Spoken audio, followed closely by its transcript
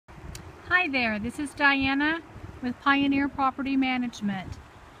Hi there, this is Diana with Pioneer Property Management.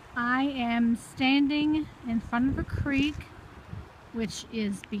 I am standing in front of a creek which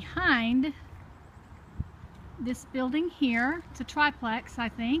is behind this building here. It's a triplex, I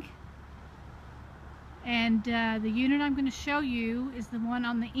think. And the unit I'm going to show you is the one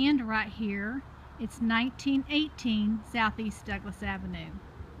on the end right here. It's 1918 Southeast Douglas Avenue.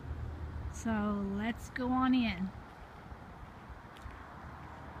 So let's go on in.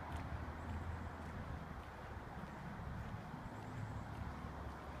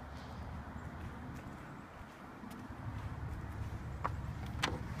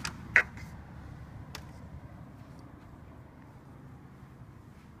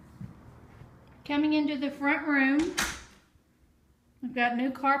 Coming into the front room, we've got new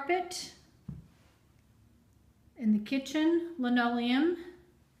carpet in the kitchen, linoleum,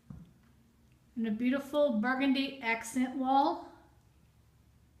 and a beautiful burgundy accent wall.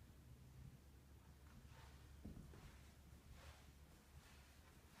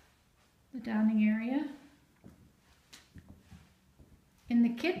 The dining area. In the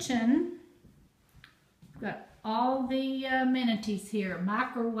kitchen, we've got all the amenities here: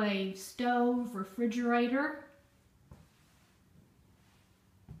 microwave, stove, refrigerator.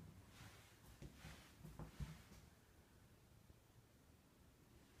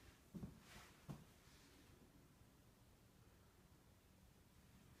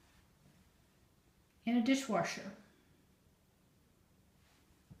 And a dishwasher.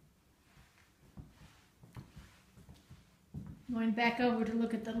 Going back over to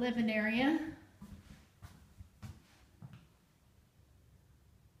look at the living area.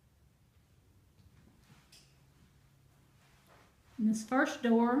 In this first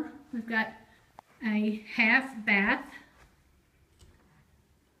door, we've got a half bath.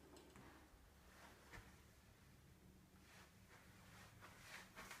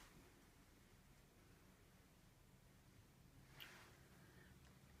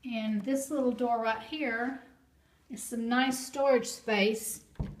 And this little door right here is some nice storage space.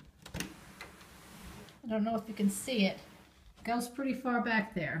 I don't know if you can see it. It goes pretty far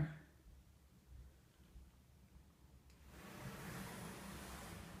back there.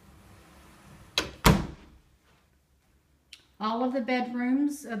 All of the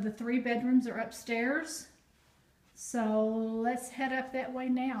bedrooms, of the 3 bedrooms, are upstairs. So let's head up that way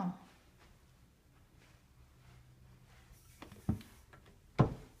now.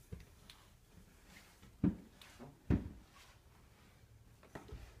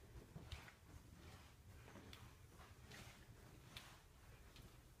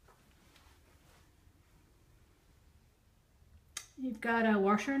 You've got a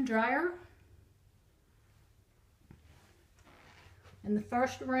washer and dryer. In the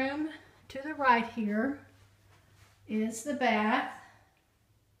first room to the right here is the bath.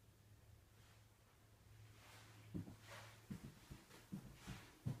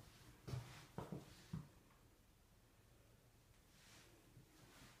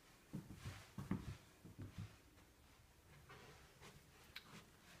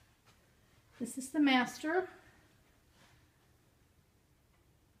 This is the master.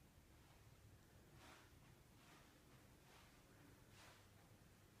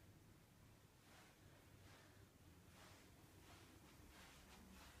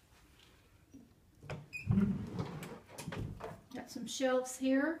 Got some shelves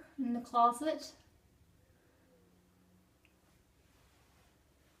here in the closet.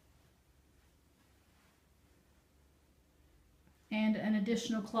 And an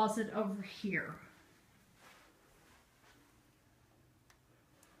additional closet over here.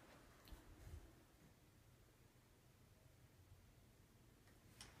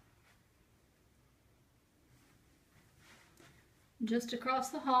 Just across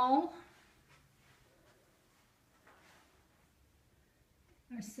the hall,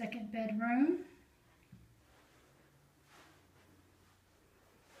 our second bedroom.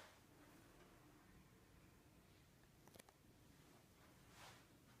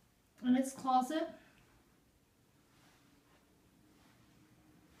 And its closet.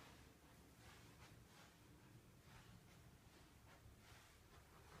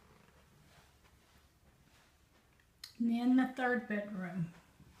 And then the third bedroom.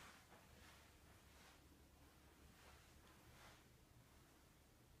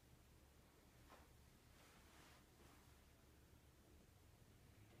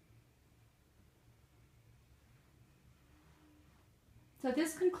 So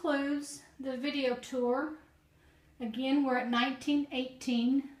this concludes the video tour. Again, we're at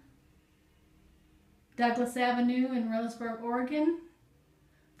 1918 Douglas Avenue in Roseburg, Oregon.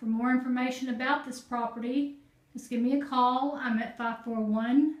 For more information about this property, just give me a call. I'm at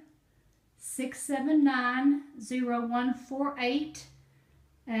 679-0148,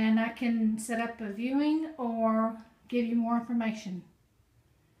 and I can set up a viewing or give you more information.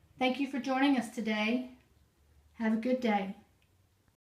 Thank you for joining us today. Have a good day.